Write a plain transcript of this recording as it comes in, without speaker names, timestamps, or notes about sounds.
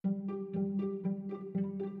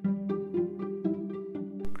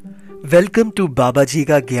Welcome to Babaji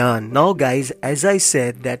Ka Gyan. Now guys, as I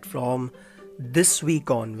said that from this week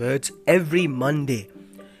onwards, every Monday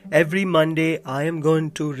I am going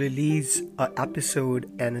to release an episode,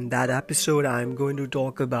 and in that episode I am going to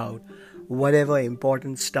talk about whatever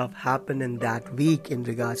important stuff happened in that week in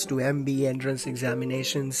regards to MBA entrance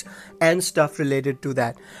examinations and stuff related to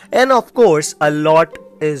that. And of course, a lot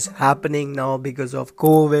is happening now because of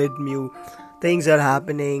COVID, new things are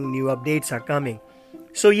happening, new updates are coming.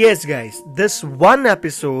 So yes guys, this one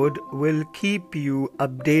episode will keep you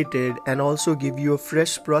updated and also give you a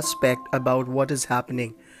fresh prospect about what is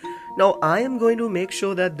happening. Now I am going to make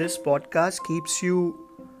sure that this podcast keeps you,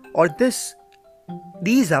 or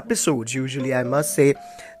these episodes usually I must say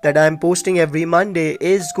that I am posting every Monday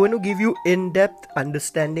is going to give you in-depth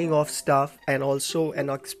understanding of stuff and also an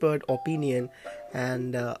expert opinion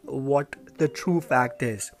and what the true fact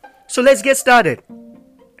is. So let's get started.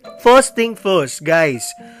 First thing first,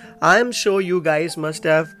 guys, I am sure you guys must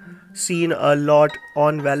have seen a lot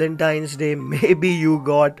on Valentine's Day. Maybe you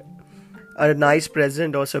got a nice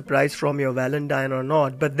present or surprise from your Valentine or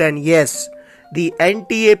not. But then, yes, the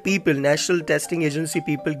NTA people, National Testing Agency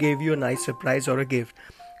people, gave you a nice surprise or a gift.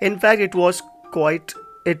 In fact, it was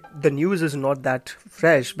the news is not that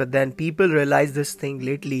fresh, but then people realized this thing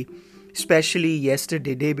lately. Especially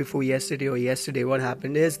yesterday, day before yesterday or yesterday, what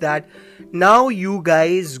happened is that now you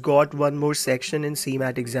guys got one more section in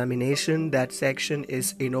CMAT examination. That section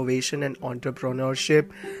is innovation and entrepreneurship,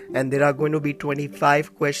 and there are going to be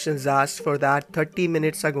 25 questions asked for that. 30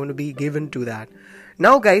 minutes are going to be given to that.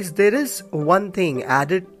 Now guys, there is one thing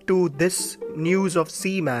added to this news of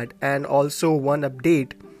CMAT and also one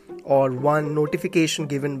update or one notification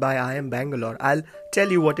given by IIM Bangalore. I'll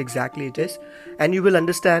tell you what exactly it is and you will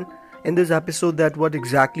understand in this episode that what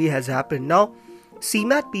exactly has happened. Now,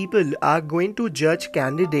 CMAT people are going to judge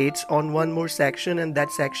candidates on one more section, and that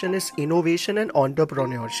section is innovation and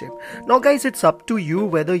entrepreneurship. Now guys, it's up to you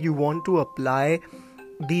whether you want to apply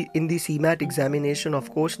in the CMAT examination.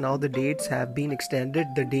 Of course, now the dates have been extended.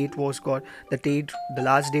 The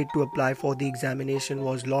last date to apply for the examination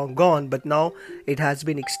was long gone, but now it has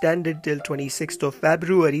been extended till 26th of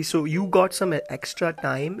February. So you got some extra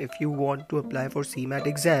time if you want to apply for CMAT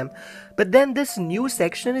exam. But then this new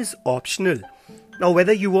section is optional. Now,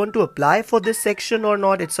 whether you want to apply for this section or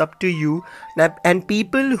not, it's up to you. And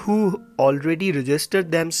people who already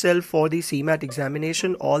registered themselves for the CMAT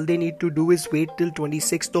examination, all they need to do is wait till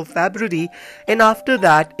 26th of February. And after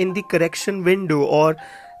that, in the correction window, or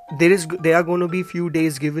there are going to be few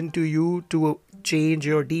days given to you to change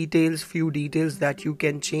your details, few details that you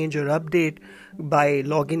can change or update by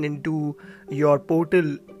logging into your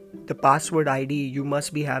portal. The password ID you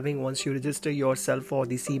must be having once you register yourself for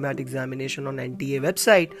the CMAT examination on NTA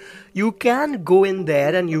website. You can go in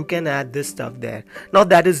there and you can add this stuff there. Now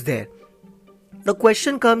that is there. The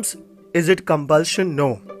question comes, is it compulsion?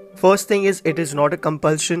 No. First thing is, it is not a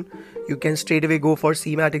compulsion. You can straight away go for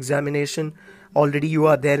CMAT examination. Already you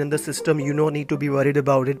are there in the system. You don't need to be worried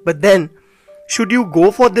about it. But then, should you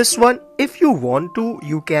go for this one? If you want to,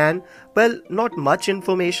 you can. Well, not much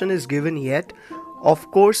information is given yet.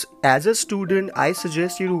 Of course, as a student, I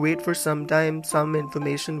suggest you to wait for some time. Some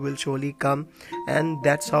information will surely come, and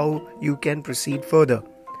that's how you can proceed further.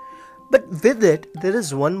 But with it, there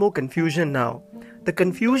is one more confusion now. The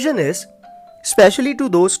confusion is, especially to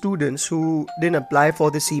those students who didn't apply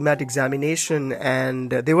for the CMAT examination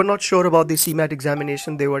and they were not sure about the CMAT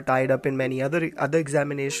examination. They were tied up in many other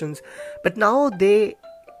examinations, but now they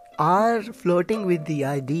are flirting with the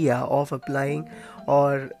idea of applying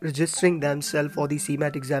or registering themselves for the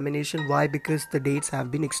CMAT examination. Why? Because the dates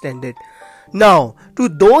have been extended. Now, to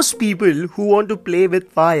those people who want to play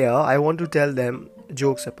with fire, I want to tell them,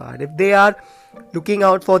 jokes apart, if they are looking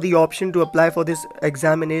out for the option to apply for this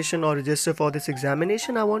examination or register for this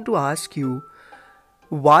examination, I want to ask you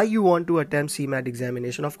why you want to attempt CMAT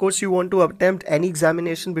examination. Of course, you want to attempt any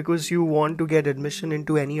examination because you want to get admission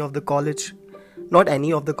into any of the college. Not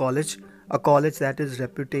any of the college, a college that is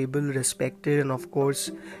reputable, respected, and of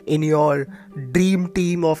course in your dream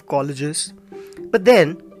team of colleges. But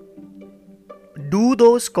then, do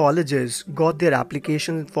those colleges got their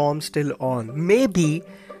application form still on? Maybe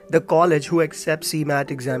the college who accepts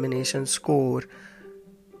CMAT examination score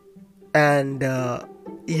and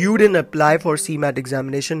you didn't apply for CMAT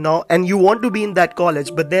examination now and you want to be in that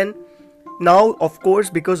college, but then now, of course,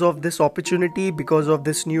 because of this opportunity, because of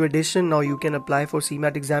this new edition, now you can apply for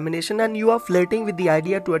CMAT examination and you are flirting with the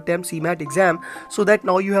idea to attempt CMAT exam so that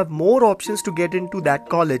now you have more options to get into that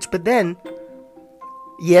college. But then,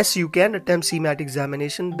 Yes, you can attempt CMAT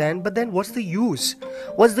examination then, but then what's the use?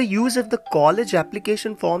 What's the use if the college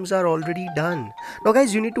application forms are already done? Now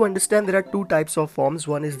guys, you need to understand there are two types of forms.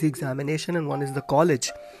 One is the examination and one is the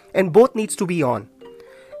college. And both needs to be on.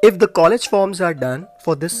 If the college forms are done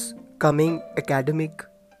for this coming academic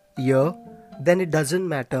year, then it doesn't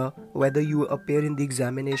matter whether you appear in the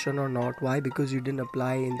examination or not. Why? Because you didn't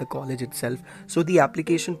apply in the college itself. So the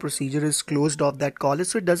application procedure is closed off that college.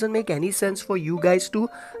 So it doesn't make any sense for you guys to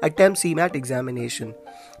attempt CMAT examination.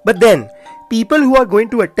 But then, people who are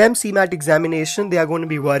going to attempt CMAT examination, they are going to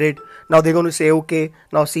be worried. Now they're going to say, okay,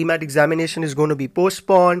 now CMAT examination is going to be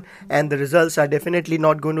postponed and the results are definitely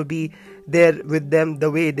not going to be there with them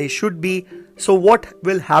the way they should be. So what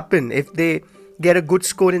will happen if they get a good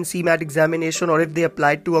score in CMAT examination, or if they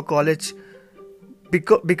applied to a college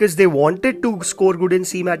because they wanted to score good in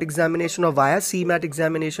CMAT examination, or via CMAT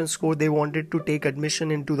examination score they wanted to take admission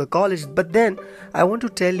into the college? But then I want to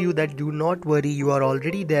tell you that do not worry, you are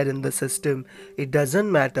already there in the system. It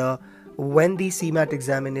doesn't matter when the CMAT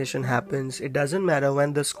examination happens, it doesn't matter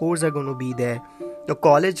when the scores are going to be there. The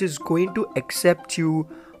college is going to accept you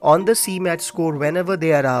on the CMAT score whenever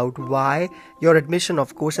they are out. Why? Your admission,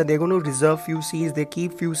 of course, and they're going to reserve few seats. They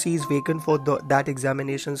keep few seats vacant for that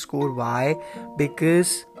examination score. Why?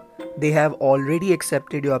 Because they have already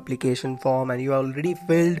accepted your application form and you already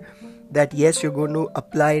filled that yes, you're going to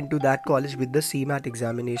apply into that college with the CMAT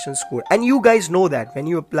examination score. And you guys know that when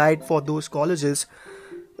you applied for those colleges,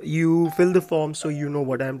 you fill the form, so you know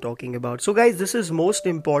what I'm talking about. So guys, this is most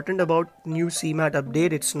important about new CMAT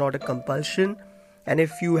update. It's not a compulsion. And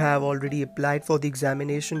if you have already applied for the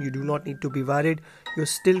examination, you do not need to be worried. You're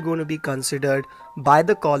still going to be considered by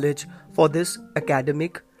the college for this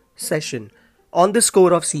academic session on the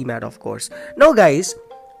score of CMAT, of course. Now guys,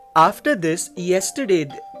 after this, yesterday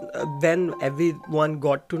when everyone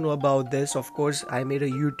got to know about this, of course, I made a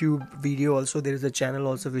YouTube video also. There is a channel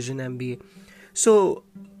also, Vision MBA. So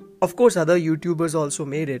of course other YouTubers also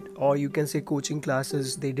made it, or you can say coaching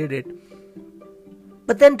classes, they did it.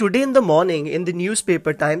 But then today in the morning in the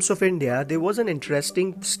newspaper Times of India, there was an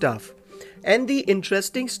interesting stuff. And the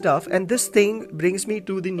interesting stuff, and this thing brings me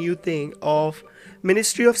to the new thing of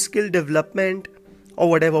Ministry of Skill Development, or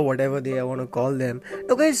whatever they want to call them.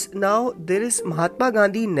 Now guys, now there is Mahatma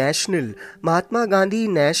Gandhi National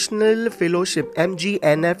Fellowship,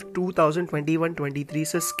 MGNF 2021-23,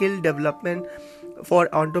 so skill development for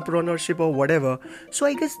entrepreneurship or whatever. So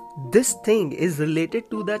I guess this thing is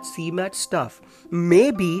related to that CMAT stuff.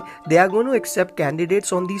 Maybe they are going to accept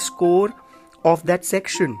candidates on the score of that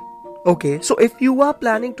section. Okay, so if you are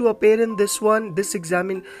planning to appear in this one, this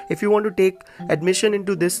exam, if you want to take admission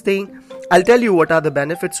into this thing, I'll tell you what are the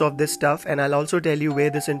benefits of this stuff, and I'll also tell you where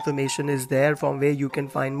this information is there, from where you can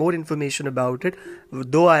find more information about it.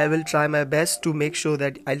 Though I will try my best to make sure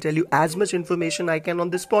that I'll tell you as much information I can on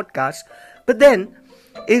this podcast. But then,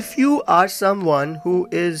 if you are someone who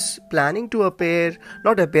is planning to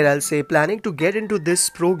planning to get into this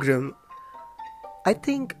program, I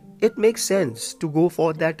think it makes sense to go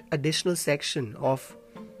for that additional section of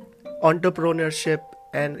entrepreneurship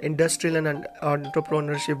and industrial and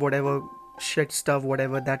entrepreneurship, whatever shit stuff,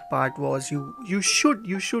 whatever that part was. You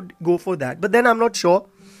should go for that. But then I'm not sure.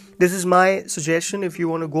 This is my suggestion. If you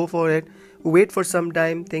want to go for it, wait for some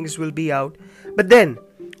time, things will be out. But then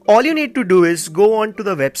all you need to do is go on to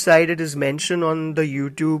the website. It is mentioned on the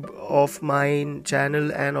YouTube of my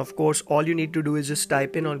channel, and of course all you need to do is just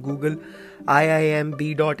type in on Google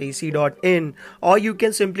iimb.ac.in, or you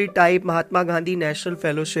can simply type Mahatma Gandhi National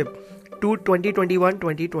Fellowship to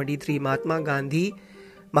 2021-2023,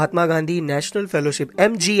 Mahatma Gandhi National Fellowship,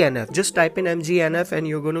 MGNF. Just type in MGNF and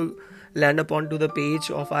you're going to land upon to the page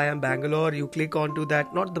of IIM Bangalore. You click onto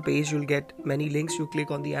that, not the page, you'll get many links. You click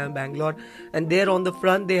on the IIM Bangalore, and there on the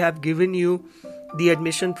front they have given you the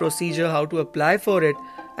admission procedure, how to apply for it.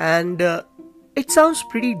 And it sounds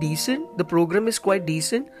pretty decent. The program is quite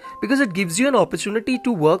decent because it gives you an opportunity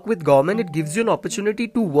to work with government. It gives you an opportunity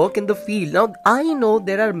to work in the field. Now I know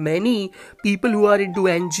there are many people who are into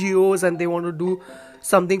NGOs and they want to do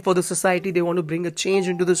something for the society. They want to bring a change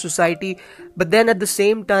into the society. But then at the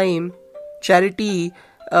same time, charity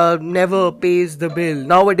never pays the bill.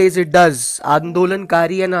 Nowadays it does.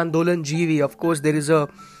 Andolankari and Andolanjeevi. Of course there is a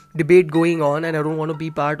debate going on and I don't want to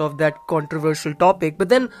be part of that controversial topic. But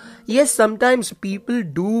then yes, sometimes people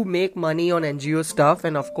do make money on NGO stuff,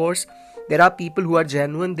 and of course there are people who are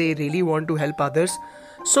genuine. They really want to help others.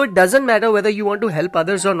 So it doesn't matter whether you want to help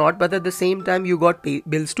others or not, but at the same time you got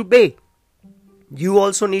bills to pay. You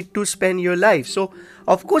also need to spend your life. So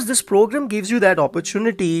of course this program gives you that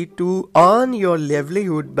opportunity to earn your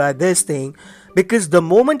livelihood by this thing. because the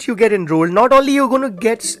moment you get enrolled, not only you're going to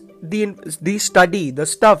get the study, the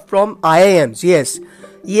stuff from IIMs.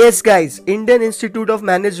 Yes guys, Indian Institute of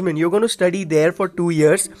Management, you're going to study there for 2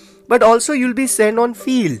 years, but also you'll be sent on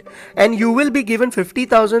field, and you will be given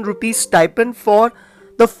 50,000 rupees stipend for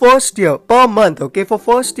the first year per month. Okay, for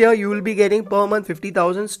first year you will be getting per month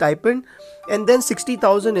 50,000 stipend, and then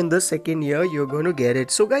 60,000 in the second year you're going to get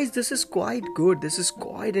it. So guys, this is quite good, this is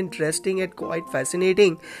quite interesting and quite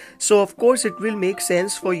fascinating. So of course it will make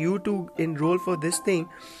sense for you to enroll for this thing.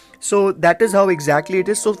 So that is how exactly it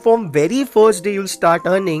is. So from very first day you'll start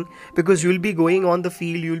earning, because you'll be going on the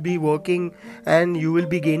field, you'll be working, and you will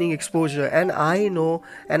be gaining exposure. And I know,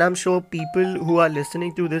 and I'm sure people who are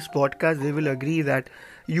listening to this podcast, they will agree that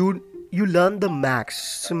you learn the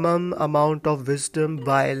maximum amount of wisdom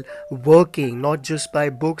while working, not just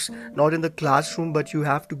by books, not in the classroom, but you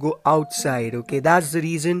have to go outside. Okay, that's the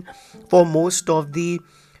reason for most of the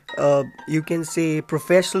you can say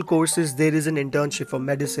professional courses there is an internship for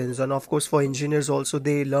medicines, and of course for engineers also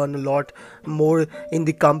they learn a lot more in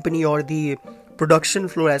the company or the production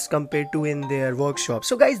floor as compared to in their workshop.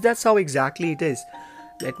 So guys, that's how exactly it is.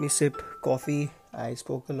 Let me sip coffee, I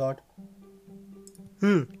spoke a lot.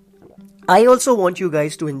 I also want you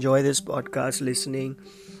guys to enjoy this podcast listening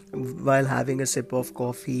while having a sip of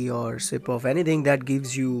coffee or sip of anything that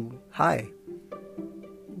gives you high,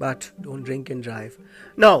 but don't drink and drive.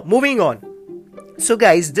 Now, moving on. So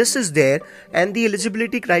guys, this is there, and the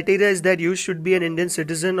eligibility criteria is that you should be an Indian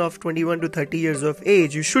citizen of 21 to 30 years of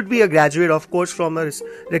age. You should be a graduate, of course, from a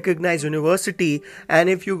recognized university, and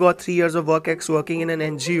if you got 3 years of work ex working in an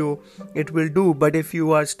NGO, it will do. But if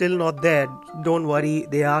you are still not there, don't worry,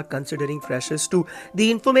 they are considering freshers too.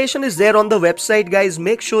 The information is there on the website, guys.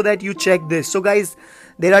 Make sure that you check this. So guys,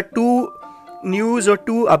 there are two news or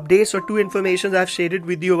two updates or two informations I've shared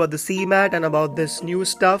with you about the CMAT and about this new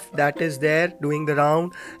stuff that is there doing the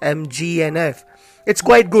round, MGNF. It's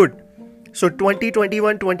quite good. So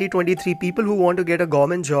 2021, 2023, people who want to get a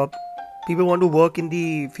government job, people want to work in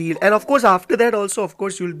the field, and of course after that also, of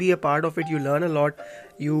course, you'll be a part of it, you learn a lot,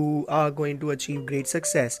 you are going to achieve great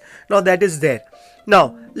success. Now that is there.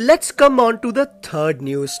 Now let's come on to the third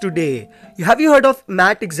news today. Have you heard of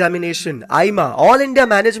MAT examination? IMA, All India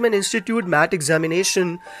Management Institute MAT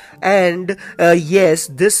examination. And yes,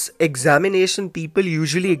 this examination people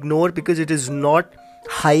usually ignore because it is not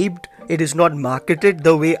hyped, it is not marketed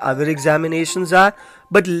the way other examinations are.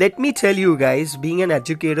 But let me tell you guys, being an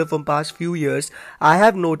educator for past few years, I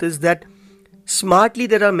have noticed that smartly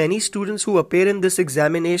there are many students who appear in this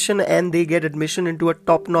examination and they get admission into a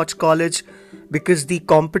top-notch college because the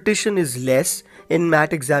competition is less in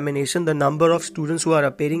MAT examination. The number of students who are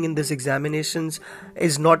appearing in this examinations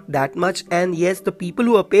is not that much, and yes, the people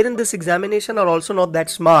who appear in this examination are also not that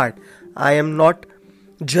smart. I am not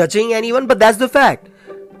judging anyone, but that's the fact.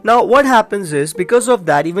 Now what happens is, because of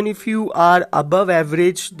that, even if you are above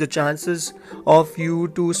average, the chances of you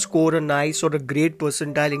to score a nice or a great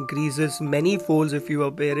percentile increases many folds if you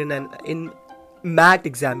appear in MAT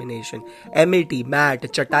examination. MAT,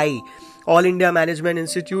 Chatai, All India Management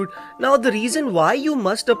Institute. Now the reason why you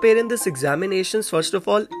must appear in this examinations, first of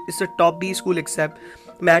all, is the top B school accept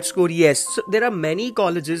MAT score. Yes, so there are many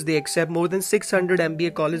colleges, they accept more than 600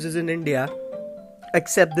 MBA colleges in India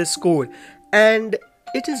accept this score, and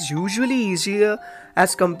it is usually easier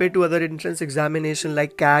as compared to other entrance examination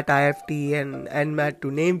like CAT, IFT and NMAT,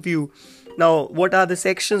 to name few. Now what are the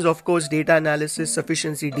sections? Of course, data analysis,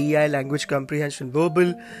 sufficiency, DI, language comprehension,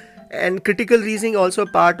 verbal, and critical reasoning also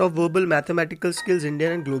part of verbal, mathematical skills,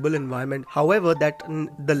 Indian and global environment. However, that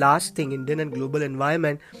the last thing, Indian and global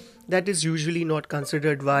environment, that is usually not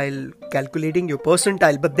considered while calculating your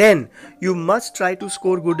percentile. But then you must try to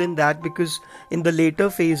score good in that, because in the later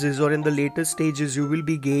phases or in the later stages you will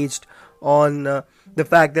be gauged on the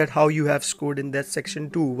fact that how you have scored in that section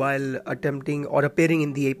too while attempting or appearing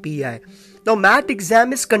in the API. Now MAT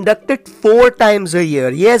exam is conducted 4 times a year.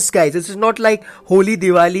 Yes guys, this is not like Holi,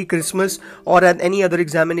 Diwali, Christmas or any other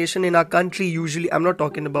examination in our country. Usually, I'm not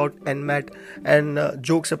talking about NMAT and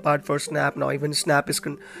jokes apart for SNAP. Now even SNAP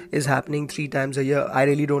is happening 3 times a year. I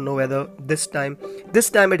really don't know whether this time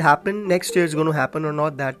it happened, next year is going to happen or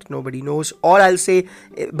not, that nobody knows. Or I'll say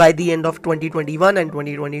by the end of 2021 and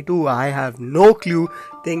 2022, I have no clue.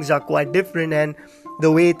 Things are quite different, and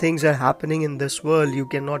the way things are happening in this world, you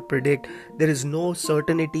cannot predict. There is no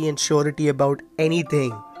certainty and surety about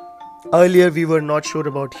anything. Earlier we were not sure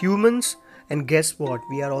about humans, and guess what?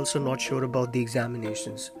 We are also not sure about the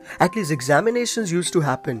examinations. At least examinations used to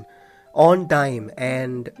happen on time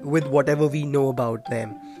and with whatever we know about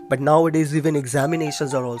them. But nowadays even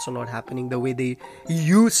examinations are also not happening the way they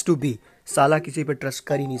used to be. साला किसी पे trust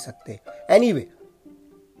कर ही नहीं सकते. Anyway,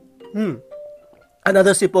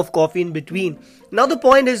 another sip of coffee in between. Now the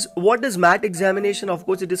point is, what is MAT examination? Of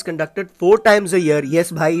course, it is conducted 4 times a year.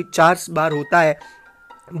 Yes, bhai, 4 बार होता है.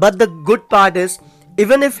 But the good part is,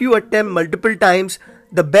 even if you attempt multiple times,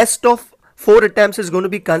 the best of 4 attempts is going to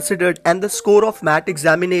be considered, and the score of MAT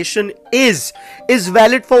examination is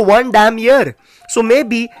valid for 1 damn year. So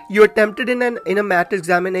maybe you attempted in a MAT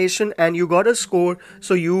examination and you got a score,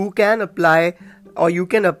 so you can apply, or you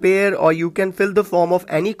can appear, or you can fill the form of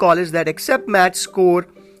any college that accept MAT score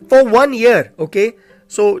for 1 year. Okay,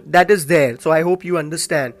 so that is there. So I hope you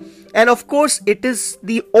understand. And of course, it is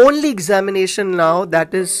the only examination now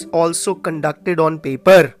that is also conducted on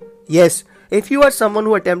paper. Yes, if you are someone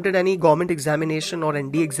who attempted any government examination or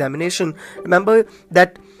ND examination, remember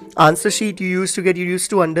that answer sheet you used to get, you used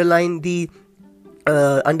to underline the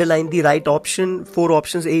right option. 4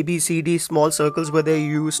 options, A, B, C, D, small circles were there.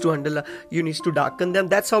 You used to underline, you need to darken them.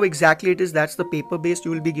 That's how exactly it is. That's the paper based.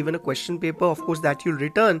 You will be given a question paper, of course, that you'll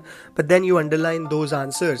return, but then you underline those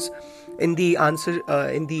answers in the answer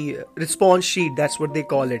in the response sheet. That's what they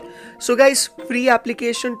call it. So guys, free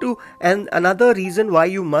application to, and another reason why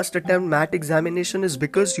you must attempt MAT examination is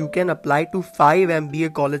because you can apply to 5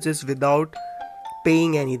 MBA colleges without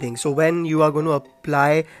paying anything. So when you are going to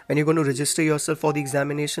apply, when you're going to register yourself for the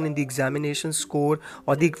examination, in the examination score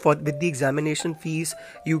or with the examination fees,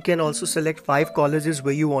 you can also select 5 colleges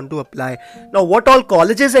where you want to apply. Now, what all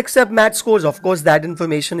colleges accept MAT scores? Of course, that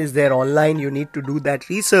information is there online. You need to do that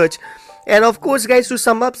research. And of course, guys, to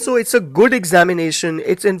sum up, so it's a good examination.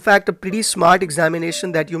 It's in fact a pretty smart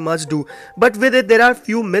examination that you must do. But with it, there are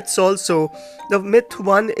few myths also. The myth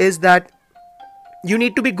 1 is that you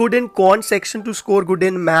need to be good in quant section to score good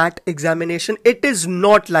in MAT examination. It is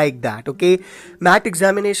not like that, okay? MAT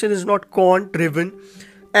examination is not quant driven,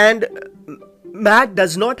 and MAT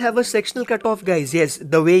does not have a sectional cutoff, guys. Yes,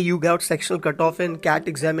 the way you got sectional cutoff in CAT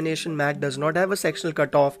examination, MAT does not have a sectional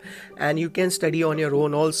cutoff, and you can study on your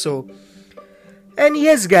own also. And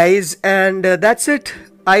yes, guys, and that's it.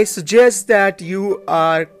 I suggest that you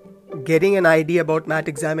are getting an idea about MAT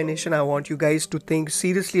examination. I want you guys to think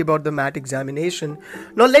seriously about the MAT examination.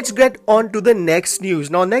 Now let's get on to the next news.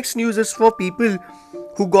 Now next news is for people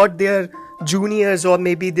who got their juniors or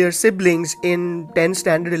maybe their siblings in 10th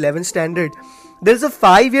standard, 11th standard. There's a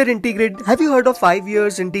 5-year integrated, have you heard of 5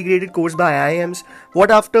 years integrated course by IIMs? What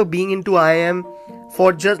after being into IIM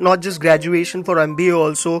for not just graduation, for MBA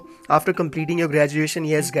also, after completing your graduation?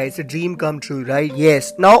 Yes guys, a dream come true, right?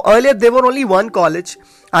 Yes. Now earlier there were only 1 college,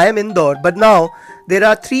 IIM Indore, but now there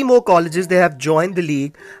are 3 more colleges. They have joined the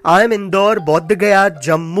league. IIM Indore, Bodh Gaya,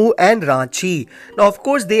 Jammu and Ranchi. Now of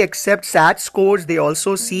course they accept SAT scores. They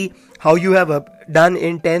also see how you have done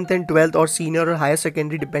in 10th and 12th or senior or higher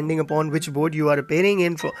secondary, depending upon which board you are appearing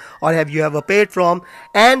in for, or you have appeared from,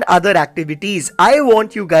 and other activities. I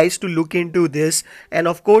want you guys to look into this. And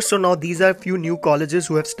of course, so now these are few new colleges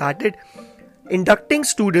who have started inducting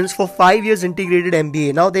students for 5 years integrated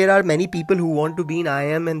MBA. Now there are many people who want to be in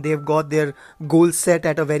IIM and they've got their goals set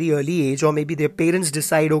at a very early age, or maybe their parents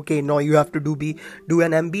decide, okay, no, you have to do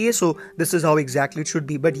an MBA, so this is how exactly it should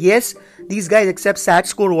be. But yes, these guys accept SAT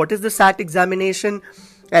score. What is the SAT examination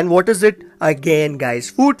and what is it? Again guys,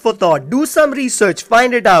 food for thought. Do some research,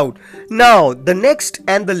 find it out. Now the next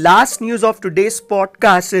and the last news of today's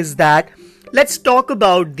podcast is that let's talk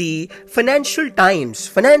about the Financial Times.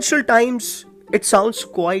 Financial Times, it sounds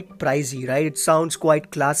quite pricey, right? It sounds quite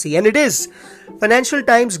classy, and it is. Financial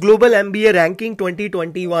Times Global MBA Ranking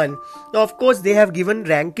 2021. Now, of course, they have given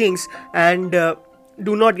rankings, and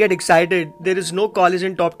do not get excited. There is no college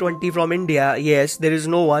in top 20 from India. Yes, there is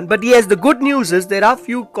no one. But yes, the good news is there are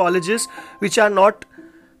few colleges which are not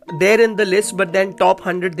there in the list, but then top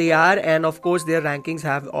 100 they are, and of course their rankings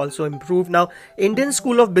have also improved. Now Indian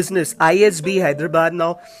School of Business, ISB Hyderabad,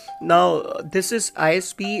 now this is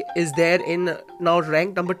ISB is there in now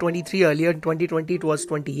ranked number 23. Earlier in 2020 it was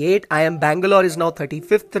 28. IIM Bangalore is now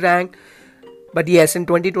 35th ranked, but yes, in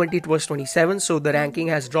 2020 it was 27, so the ranking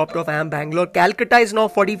has dropped off. IIM Bangalore. Calcutta is now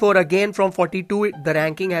 44 again from 42. The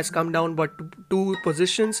ranking has come down but 2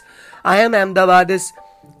 positions. IIM Ahmedabad is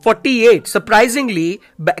 48. Surprisingly,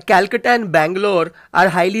 Calcutta and Bangalore are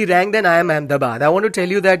highly ranked than IIM Ahmedabad. I want to tell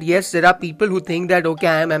you that yes, there are people who think that okay,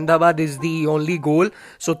 IIM Ahmedabad is the only goal,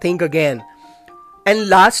 so think again. And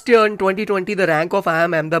last year in 2020, the rank of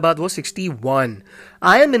IIM Ahmedabad was 61.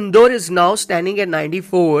 IIM Indore is now standing at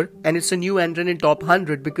 94, and it's a new entrant in top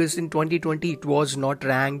 100 because in 2020 it was not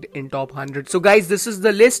ranked in top 100. So guys, this is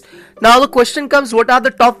the list. Now the question comes, what are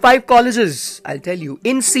the top 5 colleges? I'll tell you.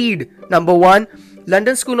 In seed, number 1,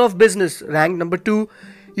 London School of Business, ranked number 2,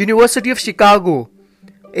 University of Chicago,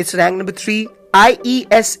 it's ranked number 3.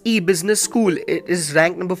 IESE Business School, it is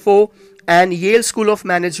ranked number 4. And Yale School of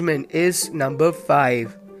Management is number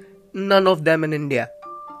 5. None of them in India.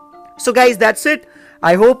 So guys, that's it.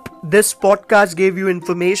 I hope this podcast gave you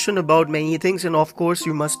information about many things, and of course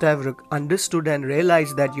you must have understood and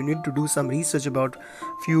realized that you need to do some research about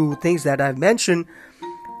few things that I've mentioned.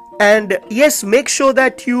 And yes, make sure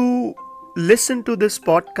that you listen to this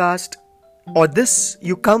podcast, or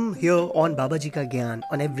you come here on Babaji Ka Gyan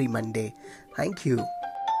on every Monday. Thank you.